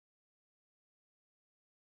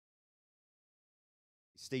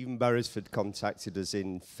Stephen Beresford contacted us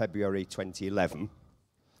in February 2011.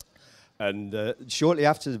 And shortly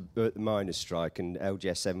after the miners' strike and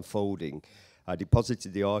LGSM folding, I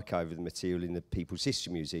deposited the archive of the material in the People's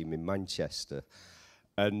History Museum in Manchester.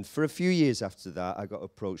 And for a few years after that, I got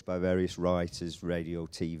approached by various writers, radio,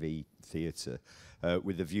 TV, theatre,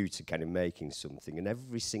 with a view to kind of making something. And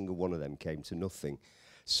every single one of them came to nothing.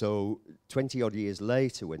 So 20-odd years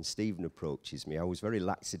later, when Stephen approaches me, I was very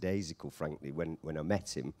lackadaisical, frankly, when I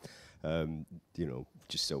met him. You know,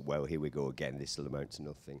 just so, well, here we go again, this will amount to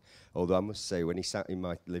nothing. Although I must say, when he sat in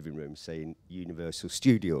my living room saying Universal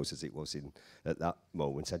Studios, as it was at that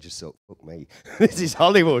moment, I just thought, fuck me, this is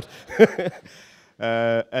Hollywood.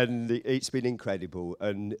 And it's been incredible.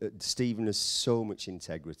 And Stephen has so much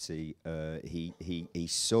integrity. He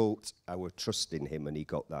sought our trust in him, and he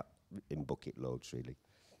got that in bucket loads, really.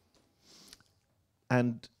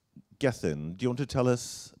 And Gethin, do you want to tell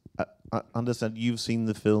us, I understand you've seen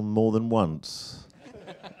the film more than once.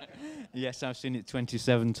 Yes, I've seen it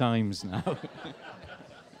 27 times now.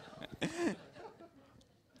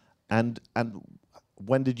 And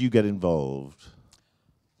when did you get involved?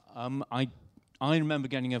 I remember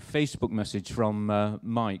getting a Facebook message from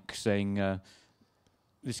Mike saying,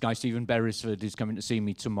 this guy Stephen Beresford is coming to see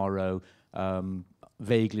me tomorrow.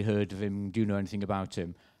 Vaguely heard of him. Do you know anything about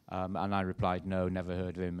him? And I replied, no, never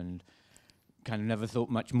heard of him, and kind of never thought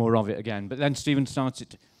much more of it again. But then Stephen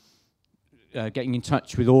started getting in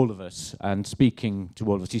touch with all of us and speaking to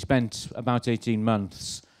all of us. He spent about 18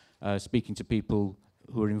 months speaking to people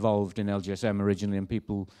who were involved in LGSM originally and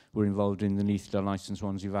people who were involved in the Neath Licensed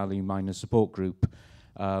Swansea Valley Miners Support Group.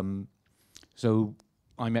 So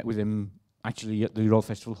I met with him actually at the Royal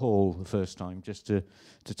Festival Hall the first time, just to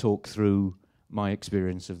talk through my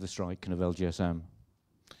experience of the strike and of LGSM.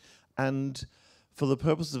 And for the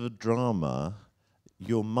purpose of a drama,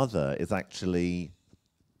 your mother is actually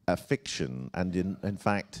a fiction, and in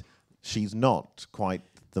fact, she's not quite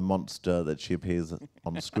the monster that she appears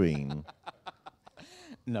on screen.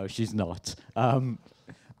 No, she's not.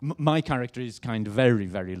 My character is kind of very,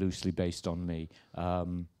 very loosely based on me,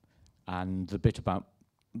 and the bit about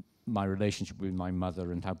my relationship with my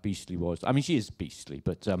mother and how beastly was. I mean, she is beastly,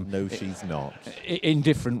 but no, she's not. In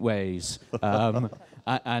different ways.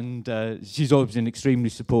 And she's always been extremely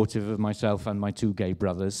supportive of myself and my two gay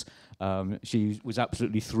brothers. She was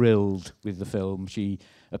absolutely thrilled with the film. She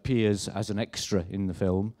appears as an extra in the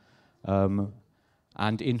film.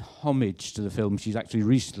 And in homage to the film, she's actually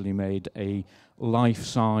recently made a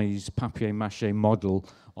life-size papier-mâché model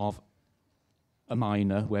of a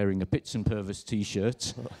miner wearing a Pits and Purvis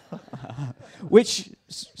T-shirt, which,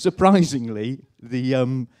 surprisingly,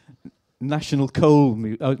 the National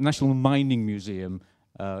Mining Museum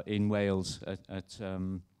in Wales at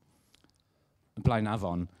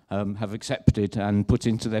Blaenavon have accepted and put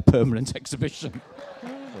into their permanent exhibition.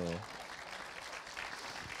 Oh.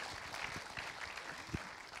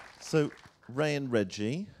 So, Ray and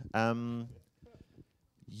Reggie,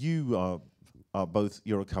 you are both,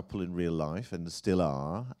 you're a couple in real life and still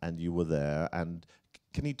are, and you were there. And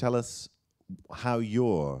can you tell us how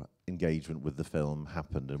your engagement with the film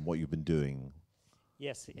happened and what you've been doing?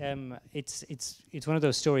 Yes, it's one of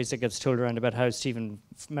those stories that gets told around about how Stephen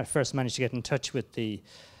first managed to get in touch with the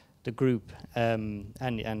group, and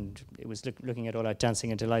it was looking at All Out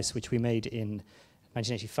Dancing into Lice, which we made in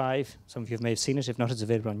 1985. Some of you may have seen it. If not, it's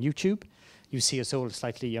available on YouTube. You see us all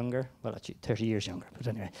slightly younger, well, actually 30 years younger, but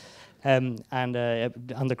anyway. And on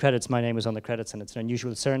the credits, my name was on the credits, and it's an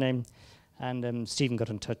unusual surname. And Stephen got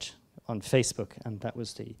in touch on Facebook, and that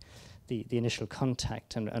was the initial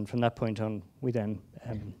contact. And from that point on, we then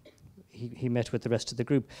he met with the rest of the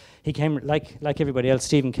group. He came, like everybody else,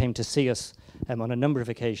 Stephen came to see us on a number of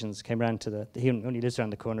occasions. Came round to he only lives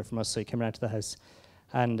around the corner from us, so he came round to the house,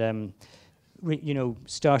 and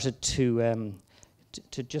started to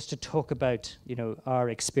talk about our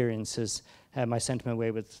experiences. I sent him away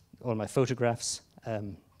with all my photographs.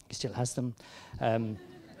 He still has them.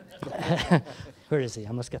 Where is he?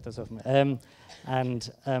 I must get those off him.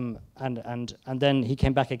 And then he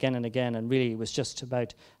came back again and again, and really it was just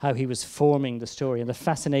about how he was forming the story. And the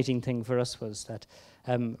fascinating thing for us was that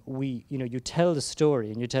you tell the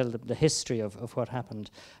story and you tell the history of what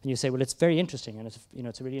happened, and you say, well, it's very interesting, and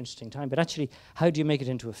it's a really interesting time. But actually, how do you make it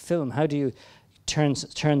into a film? How do you turn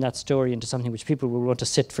that story into something which people will want to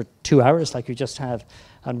sit for 2 hours, like you just have,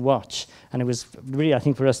 and watch? And it was really, I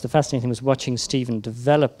think for us, the fascinating thing was watching Stephen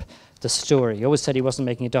develop the story. He always said he wasn't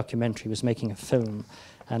making a documentary, he was making a film.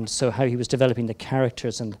 and so how he was developing the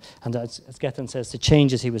characters, and as Gethin says, the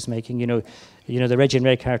changes he was making. The Reggie and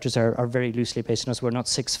Ray characters are very loosely based on us. We're not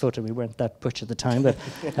 6 foot, and we weren't that butch at the time, but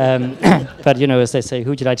but as they say,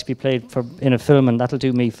 who'd you like to be played for in a film, and that'll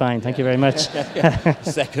do me fine. Thank you very much.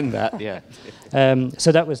 Second that, yeah.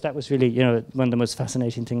 So that was really one of the most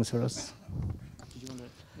fascinating things for us.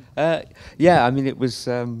 Yeah, I mean, it was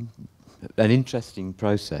an interesting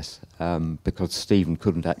process because Stephen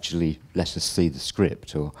couldn't actually let us see the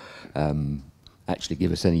script or actually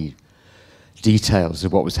give us any details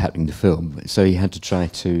of what was happening in the film. So he had to try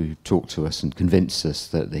to talk to us and convince us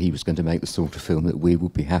that he was going to make the sort of film that we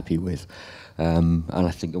would be happy with. And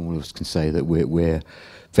I think all of us can say that we're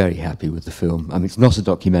very happy with the film. I mean, it's not a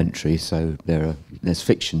documentary, so there's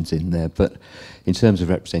fictions in there, but in terms of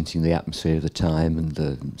representing the atmosphere of the time and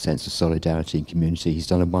the sense of solidarity and community, he's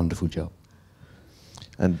done a wonderful job.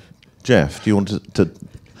 And Jeff, do you want to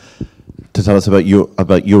tell us about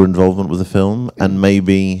your involvement with the film and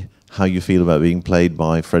maybe how you feel about being played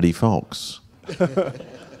by Freddie Fox?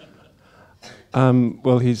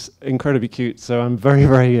 Well, he's incredibly cute, so I'm very,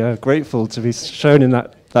 very grateful to be shown in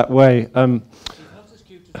that way.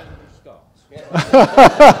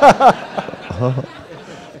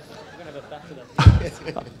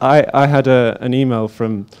 I had an email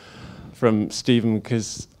from Stephen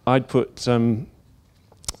because I'd put the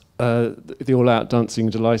All Out Dancing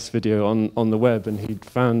Delights video on the web, and he'd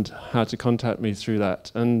found how to contact me through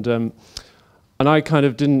that. And I kind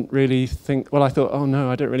of didn't really think, well, I thought, oh no,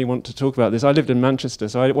 I don't really want to talk about this. I lived in Manchester,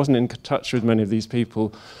 so I wasn't in touch with many of these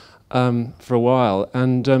people for a while.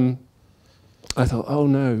 And I thought, oh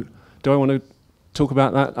no, do I want to talk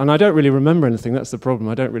about that? And I don't really remember anything. That's the problem.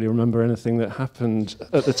 I don't really remember anything that happened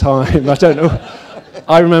at the time. I don't know.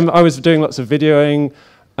 I remember I was doing lots of videoing,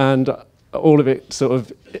 and all of it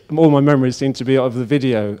all my memories seem to be of the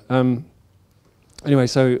video. Anyway,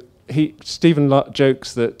 so Stephen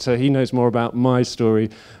jokes that he knows more about my story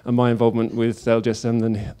and my involvement with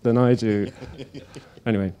LGSM than I do.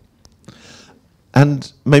 Anyway.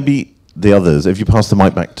 And maybe the others, if you pass the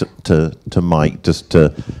mic back to Mike, just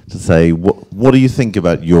to say, what do you think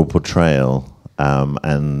about your portrayal?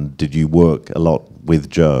 And did you work a lot with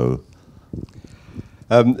Joe?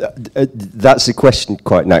 That's a question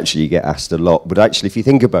quite naturally you get asked a lot, but actually if you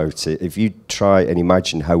think about it, if you try and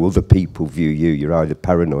imagine how other people view you, you're either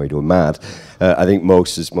paranoid or mad. I think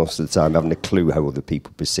most of the time haven't a clue how other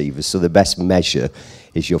people perceive us, so the best measure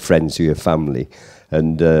is your friends or your family,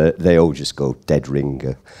 and they all just go dead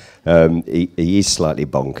ringer. He is slightly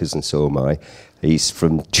bonkers, and so am I. He's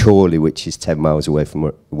from Chorley, which is 10 miles away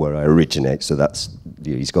from where I originate, so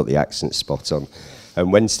he's got the accent spot on.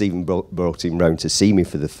 And when Stephen brought him round to see me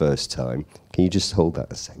for the first time, can you just hold that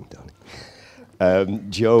a second, Donnie?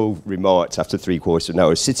 Joe remarked after 3/4 of an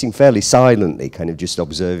hour, sitting fairly silently, kind of just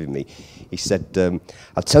observing me, he said,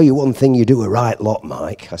 I'll tell you one thing you do a right lot,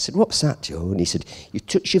 Mike. I said, what's that, Joe? And he said, you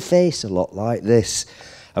touch your face a lot like this.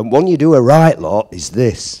 And one you do a right lot is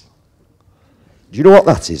this. Do you know what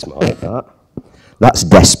that is, Mike? That's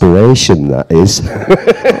desperation, that is.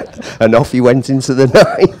 And off he went into the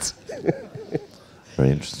night.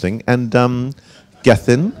 Very interesting. And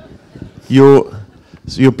Gethin, you're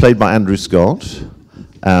played by Andrew Scott,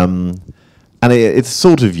 and it's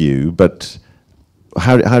sort of you, but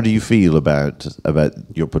how do you feel about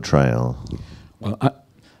your portrayal? Well,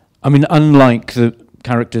 I mean, unlike the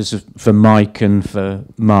characters for Mike and for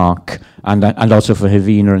Mark, and also for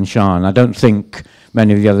Havina and Sian, I don't think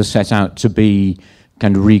many of the others set out to be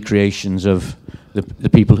kind of recreations of the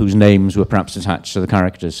people whose names were perhaps attached to the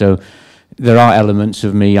characters. So there are elements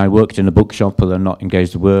of me. I worked in a bookshop, although not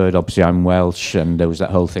engaged a word. Obviously, I'm Welsh, and there was that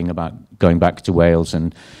whole thing about going back to Wales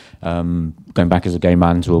and going back as a gay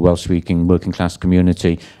man to a Welsh-speaking working-class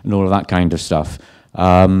community and all of that kind of stuff.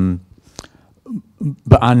 But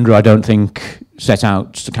Andrew, I don't think, set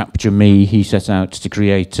out to capture me. He set out to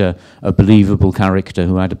create a believable character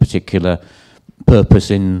who had a particular purpose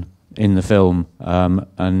in the film.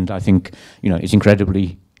 And I think, it's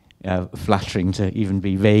incredibly flattering to even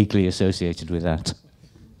be vaguely associated with that.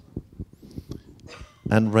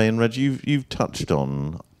 And Ray and Reggie, you've touched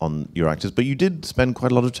on your actors, but you did spend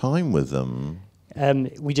quite a lot of time with them.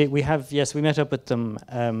 We did. We met up with them,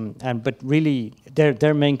 but really,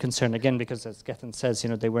 their main concern, again, because as Gethin says,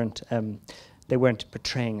 they weren't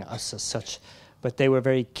portraying us as such, but they were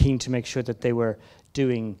very keen to make sure that they were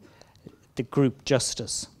doing the group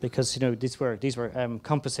justice, because these were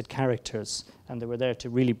composite characters, and they were there to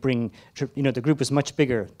really bring. The group was much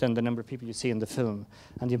bigger than the number of people you see in the film,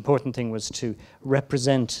 and the important thing was to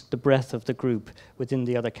represent the breadth of the group within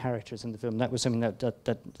the other characters in the film. That was something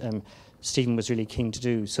that Stephen was really keen to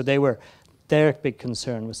do. So they were their big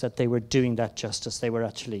concern was that they were doing that justice. They were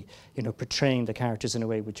actually, you know, portraying the characters in a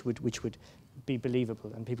way which would be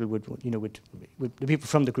believable, and people would the people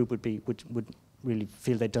from the group would really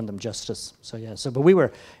feel they'd done them justice. So yeah,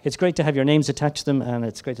 but it's great to have your names attached to them, and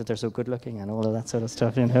it's great that they're so good looking and all of that sort of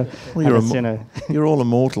stuff, you know. Well, you're all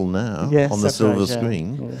immortal now yes, on the silver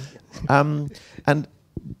screen. Yeah. And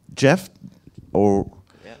Jeff, or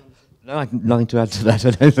no, I have nothing to add to that,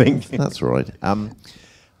 I don't think. That's right.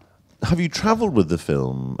 Have you travelled with the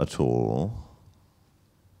film at all?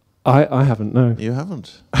 I haven't, no. You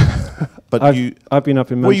haven't. But I've been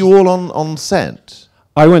up in Manchester. Were you all on set?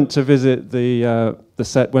 I went to visit the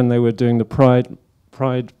set when they were doing the Pride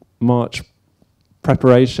March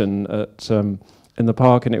preparation in the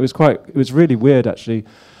park, and it was really weird actually,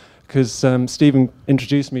 because Stephen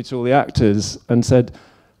introduced me to all the actors and said,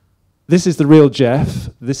 "This is the real Jeff.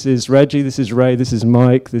 This is Reggie. This is Ray. This is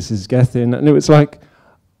Mike. This is Gethin," and it was like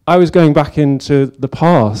I was going back into the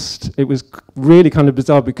past. It was really kind of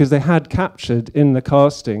bizarre because they had captured in the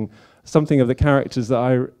casting something of the characters that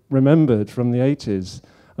I remembered from the 80s.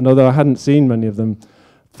 And although I hadn't seen many of them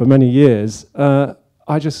for many years, I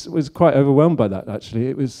just was quite overwhelmed by that, actually.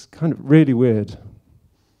 It was kind of really weird.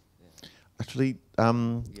 Actually, we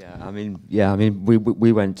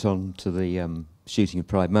went on to the shooting of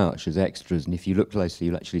Pride March as extras, and if you look closely,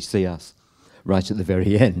 you'll actually see us right at the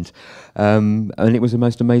very end. And it was a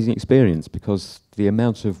most amazing experience because the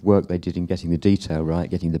amount of work they did in getting the detail right,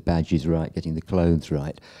 getting the badges right, getting the clothes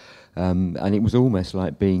right, and it was almost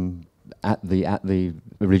like being at the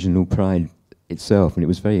original Pride itself, and it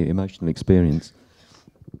was a very emotional experience.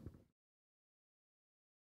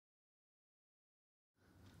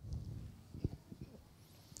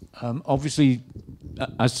 Obviously,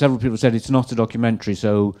 as several people said, it's not a documentary,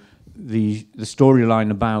 so the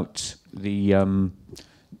storyline about the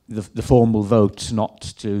formal vote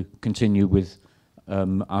not to continue with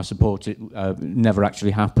our support never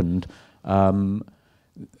actually happened.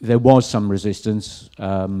 There was some resistance.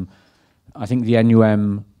 I think the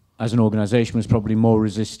NUM as an organisation was probably more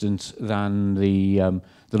resistant than the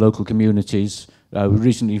local communities. We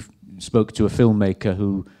recently spoke to a filmmaker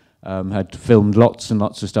who had filmed lots and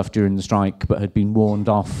lots of stuff during the strike, but had been warned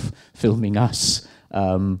off filming us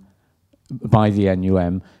by the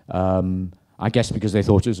NUM, I guess because they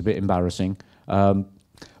thought it was a bit embarrassing.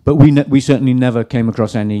 But we certainly never came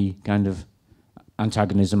across any kind of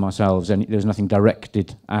antagonism ourselves. There's nothing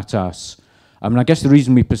directed at us. I mean, I guess the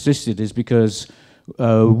reason we persisted is because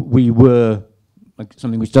we were, like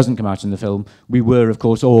something which doesn't come out in the film, we were, of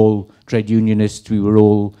course, all trade unionists. We were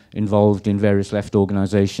all involved in various left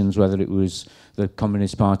organisations, whether it was the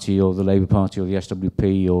Communist Party or the Labour Party or the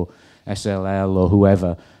SWP or SLL or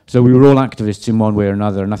whoever. So we were all activists in one way or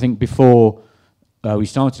another. And I think before we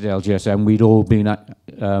started LGSM, we'd all been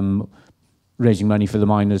raising money for the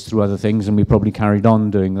miners through other things, and we probably carried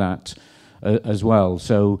on doing that as well.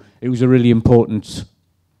 So it was a really important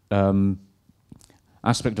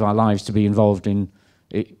aspect of our lives to be involved in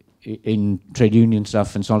trade union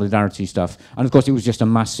stuff and solidarity stuff. And of course, it was just a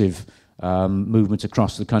massive movement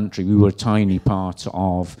across the country. We were a tiny part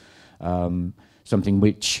of something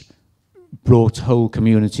which brought whole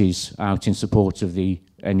communities out in support of the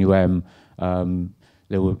NUM.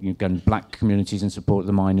 There were again black communities in support of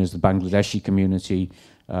the miners, the Bangladeshi community,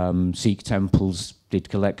 Sikh temples did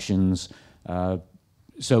collections.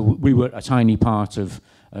 So we were a tiny part of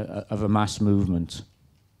a mass movement.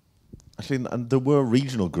 Actually, and there were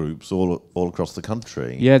regional groups all across the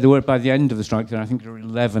country. Yeah, there were by the end of the strike. I think there were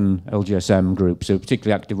 11 LGSM groups, so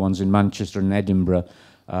particularly active ones in Manchester and Edinburgh.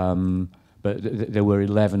 But there were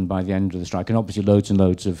 11 by the end of the strike, and obviously loads and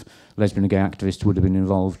loads of lesbian and gay activists would have been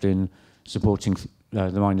involved in supporting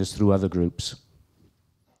the miners through other groups.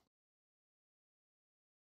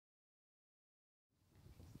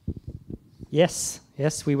 Yes,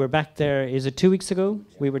 we were back there. Is it 2 weeks ago?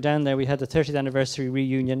 We were down there. We had the 30th anniversary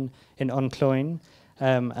reunion in Uncloyne,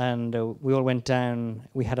 and we all went down.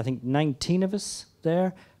 We had, I think, 19 of us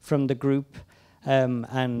there from the group,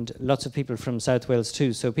 and lots of people from South Wales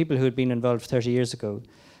too. So people who had been involved 30 years ago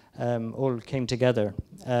all came together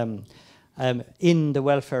in the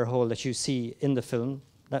welfare hall that you see in the film.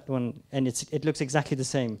 That one, and it looks exactly the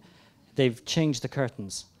same. They've changed the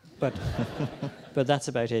curtains. But that's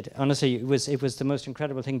about it. Honestly, it was the most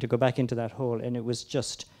incredible thing to go back into that hall, and it was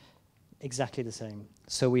just exactly the same.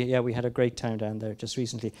 So we had a great time down there just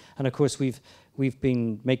recently, and of course we've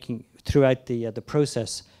been making throughout the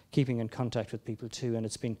process, keeping in contact with people too, and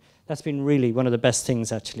that's been really one of the best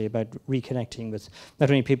things actually about reconnecting with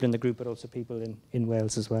not only people in the group but also people in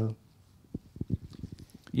Wales as well.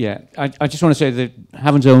 Yeah, I just want to say that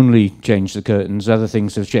haven't only changed the curtains, other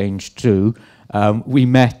things have changed too. We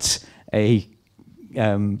met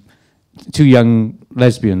two young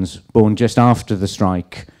lesbians born just after the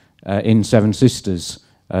strike in Seven Sisters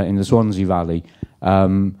in the Swansea Valley.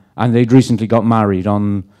 And they'd recently got married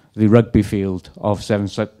on the rugby field of Seven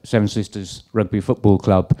Sisters Rugby Football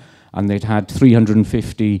Club. And they'd had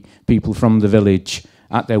 350 people from the village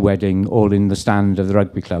at their wedding, all in the stand of the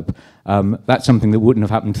rugby club. That's something that wouldn't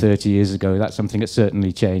have happened 30 years ago. That's something that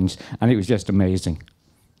certainly changed. And it was just amazing.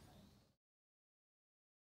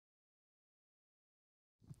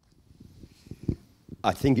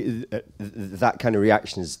 I think that kind of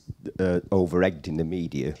reaction is over-egged in the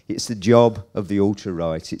media. It's the job of the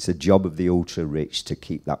ultra-right, it's the job of the ultra-rich to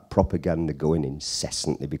keep that propaganda going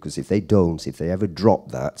incessantly, because if they don't, if they ever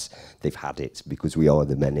drop that, they've had it, because we are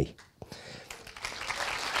the many.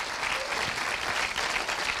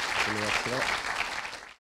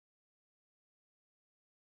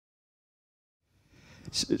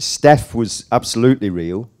 Steph was absolutely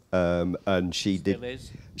real, and she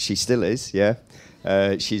still is, yeah.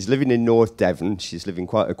 She's living in North Devon. She's living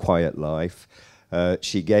quite a quiet life.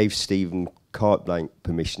 She gave Stephen carte blanche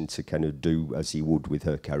permission to kind of do as he would with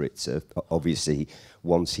her character. Obviously,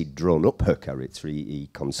 once he'd drawn up her character, he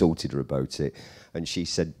consulted her about it, and she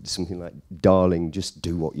said something like, "Darling, just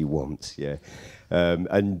do what you want." Yeah,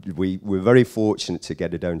 and we were very fortunate to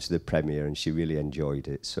get her down to the premiere, and she really enjoyed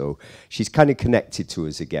it. So she's kind of connected to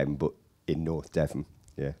us again, but in North Devon.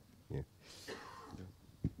 Yeah.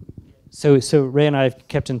 So Ray and I have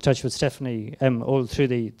kept in touch with Stephanie all through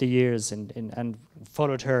the years and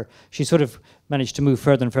followed her. She sort of managed to move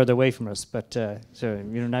further and further away from us, but so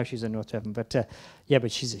now she's in North Devon. But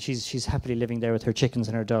but she's happily living there with her chickens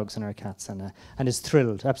and her dogs and her cats, and is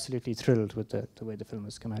thrilled, absolutely thrilled with the way the film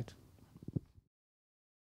has come out.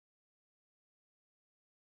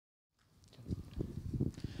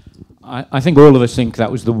 I think all of us think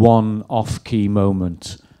that was the one off-key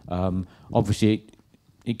moment. Obviously,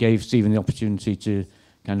 it gave Stephen the opportunity to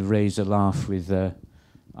kind of raise a laugh with,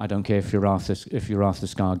 I don't care if you're Arthur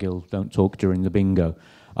Scargill, don't talk during the bingo.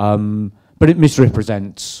 But it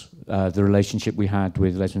misrepresents the relationship we had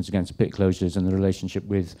with Lesbians Against Pit Closures and the relationship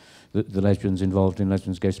with the lesbians involved in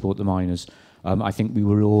Lesbians Gay Sport the Miners. I think we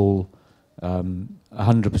were all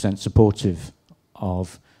 100% supportive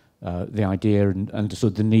of the idea and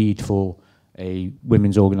understood the need for a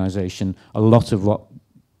women's organisation. A lot of what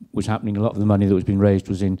was happening, a lot of the money that was being raised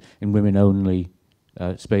was in women-only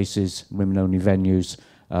spaces, women-only venues.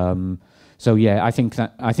 So yeah, I think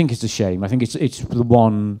it's a shame. I think it's the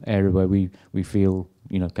one area where we feel,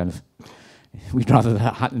 kind of, we'd rather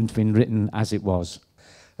that hadn't been written as it was.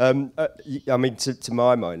 I mean, to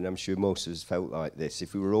my mind, and I'm sure most of us felt like this,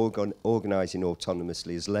 if we were all organising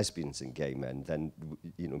autonomously as lesbians and gay men, then,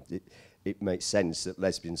 it makes sense that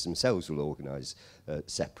lesbians themselves will organise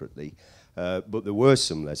separately. But there were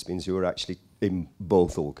some lesbians who were actually in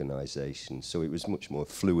both organisations, so it was much more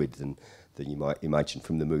fluid than you might imagine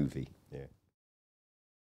from the movie.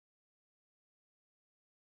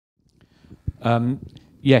 Yeah.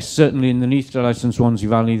 Yes, certainly in the Neath and Swansea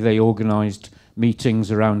Valley, they organised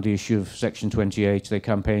meetings around the issue of Section 28. They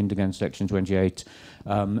campaigned against Section 28.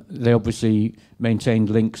 They obviously maintained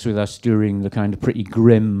links with us during the kind of pretty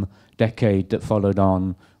grim decade that followed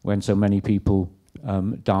on, when so many people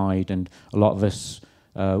died, and a lot of us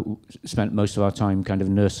spent most of our time kind of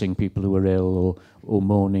nursing people who were ill or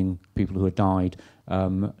mourning people who had died.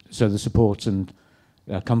 So the support and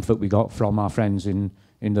comfort we got from our friends in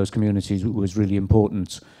those communities was really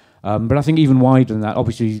important. But I think even wider than that,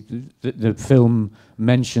 obviously the film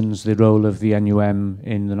mentions the role of the NUM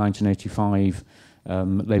in the 1985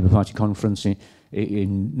 Labour Party conference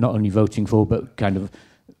in not only voting for, but kind of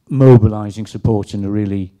mobilising support in a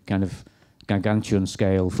really kind of gargantuan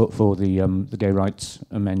scale for the gay rights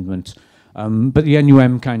amendment. But the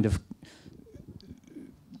NUM kind of,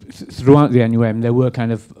 throughout the NUM, there were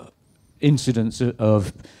kind of incidents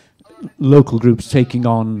of local groups taking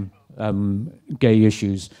on gay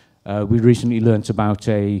issues. We recently learnt about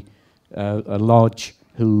a lodge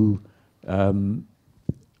who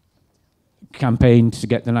campaigned to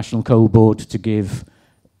get the National Coal Board to give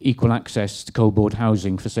equal access to coal board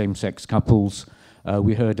housing for same-sex couples.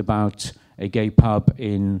 We heard about a gay pub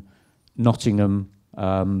in Nottingham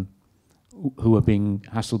who were being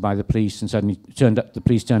hassled by the police, and suddenly the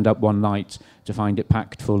police turned up one night to find it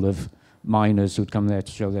packed full of miners who'd come there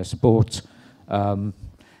to show their support. And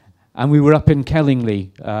we were up in Kellingley,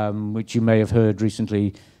 which you may have heard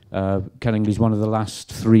recently. Kellingley is one of the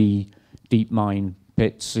last 3 deep mine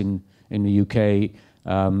pits in the UK.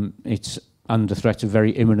 It's under threat of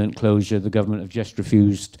very imminent closure. The government have just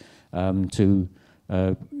refused to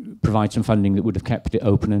provide some funding that would have kept it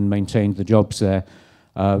open and maintained the jobs there.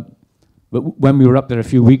 But when we were up there a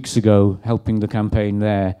few weeks ago helping the campaign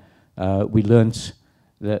there, we learnt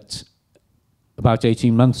that about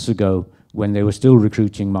 18 months ago, when they were still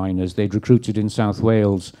recruiting miners, they'd recruited in South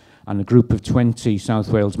Wales, and a group of 20 South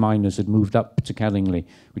Wales miners had moved up to Kellingley,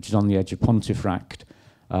 which is on the edge of Pontefract.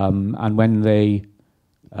 And when they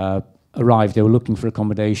arrived, they were looking for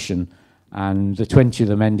accommodation, and the 20 of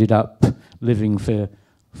them ended up living for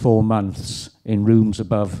 4 months in rooms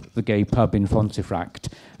above the gay pub in Pontefract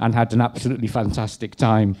and had an absolutely fantastic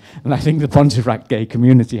time. And I think the Pontefract gay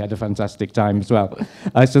community had a fantastic time as well.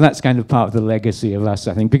 So that's kind of part of the legacy of us,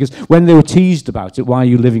 I think, because when they were teased about it, why are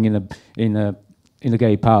you living in a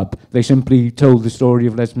gay pub, they simply told the story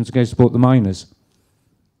of Lesbians and Gays Support the Miners.